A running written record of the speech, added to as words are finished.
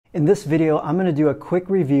In this video, I'm going to do a quick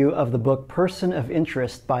review of the book Person of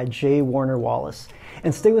Interest by J. Warner Wallace.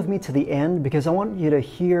 And stay with me to the end because I want you to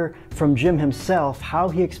hear from Jim himself how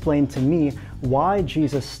he explained to me why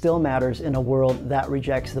Jesus still matters in a world that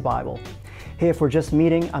rejects the Bible. Hey, if we're just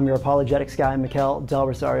meeting, I'm your apologetics guy, Mikel Del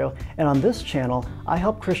Rosario, and on this channel, I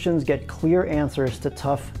help Christians get clear answers to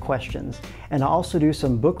tough questions. And I also do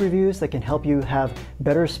some book reviews that can help you have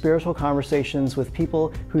better spiritual conversations with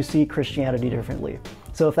people who see Christianity differently.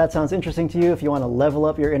 So if that sounds interesting to you, if you want to level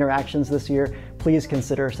up your interactions this year, please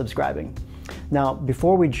consider subscribing. Now,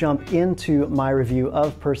 before we jump into my review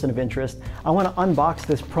of Person of Interest, I want to unbox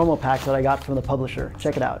this promo pack that I got from the publisher.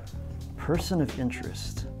 Check it out. Person of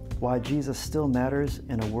Interest: Why Jesus Still Matters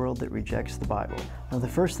in a World That Rejects the Bible. Now, the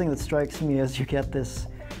first thing that strikes me is you get this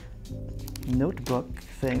notebook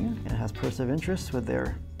thing. It has Person of Interest with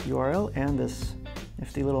their URL and this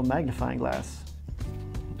nifty little magnifying glass.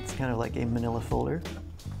 It's kind of like a manila folder.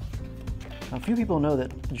 Now, a few people know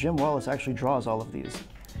that Jim Wallace actually draws all of these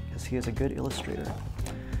because he is a good illustrator.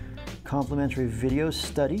 Complimentary video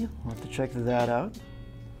study, we'll have to check that out.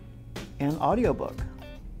 And audiobook,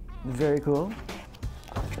 very cool.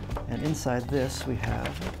 And inside this we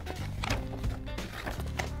have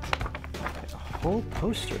a whole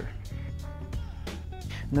poster.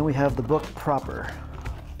 And then we have the book proper.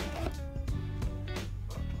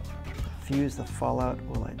 Fuse the fallout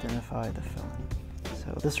will identify the felon.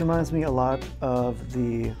 So this reminds me a lot of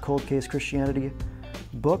the Cold Case Christianity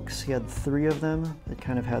books. He had 3 of them that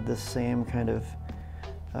kind of had this same kind of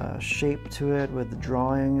shape to it with the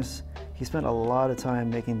drawings. He spent a lot of time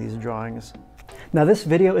making these drawings. Now, this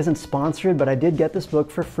video isn't sponsored, but I did get this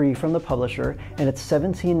book for free from the publisher, and it's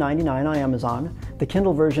 $17.99 on Amazon. The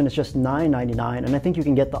Kindle version is just $9.99, and I think you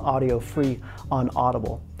can get the audio free on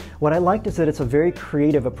Audible. What I liked is that it's a very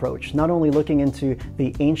creative approach, not only looking into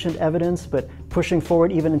the ancient evidence, but pushing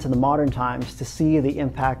forward even into the modern times to see the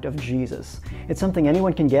impact of Jesus. It's something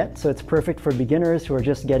anyone can get, so it's perfect for beginners who are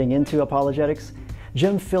just getting into apologetics.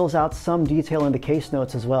 Jim fills out some detail in the case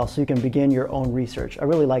notes as well, so you can begin your own research. I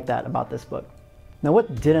really like that about this book. Now,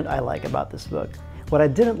 what didn't I like about this book? What I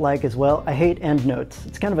didn't like is, well, I hate endnotes.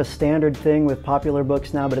 It's kind of a standard thing with popular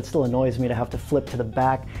books now, but it still annoys me to have to flip to the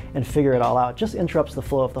back and figure it all out. It just interrupts the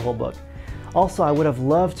flow of the whole book. Also, I would have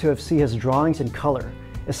loved to have seen his drawings in color,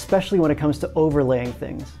 especially when it comes to overlaying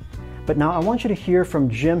things. But now I want you to hear from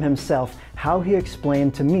Jim himself how he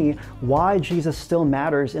explained to me why Jesus still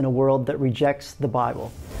matters in a world that rejects the Bible.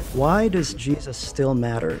 Why does Jesus still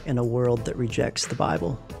matter in a world that rejects the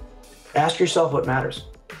Bible? Ask yourself what matters.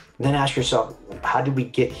 Then ask yourself, how did we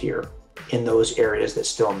get here in those areas that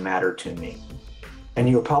still matter to me? And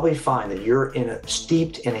you'll probably find that you're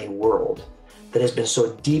steeped in a world that has been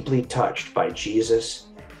so deeply touched by Jesus,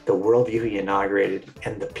 the worldview he inaugurated,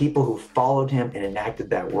 and the people who followed him and enacted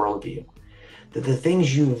that worldview, that the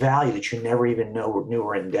things you value that you never even knew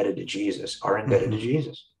were indebted to Jesus are indebted to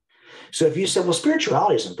Jesus. So if you said, well,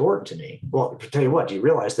 spirituality is important to me, well, I'll tell you what, do you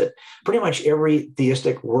realize that pretty much every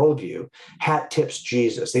theistic worldview hat tips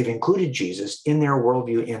Jesus? They've included Jesus in their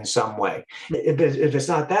worldview in some way. If it's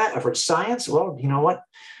not that, if it's science, well, you know what?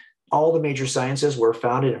 All the major sciences were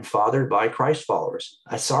founded and fathered by Christ followers.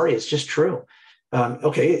 Sorry, it's just true.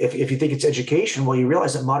 Okay, if you think it's education, well, you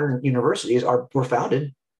realize that modern universities were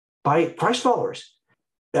founded by Christ followers.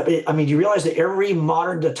 I mean, do you realize that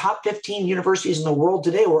the top 15 universities in the world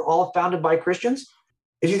today were all founded by Christians?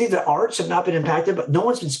 If you think that arts have not been impacted, but no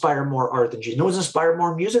one's inspired more art than Jesus. No one's inspired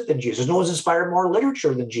more music than Jesus. No one's inspired more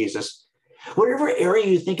literature than Jesus. Whatever area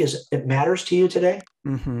you think it matters to you today,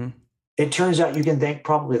 it turns out you can thank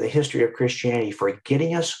probably the history of Christianity for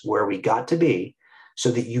getting us where we got to be so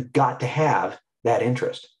that you got to have that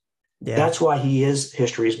interest. Yeah. That's why he is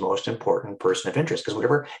history's most important person of interest, because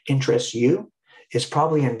whatever interests you is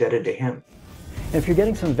probably indebted to him. And if you're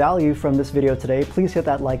getting some value from this video today, please hit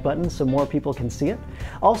that like button so more people can see it.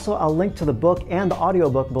 Also, I'll link to the book and the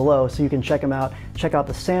audiobook below so you can check them out, check out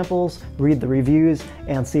the samples, read the reviews,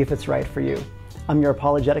 and see if it's right for you. I'm your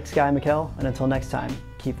apologetics guy, Mikel, and until next time,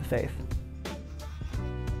 keep the faith.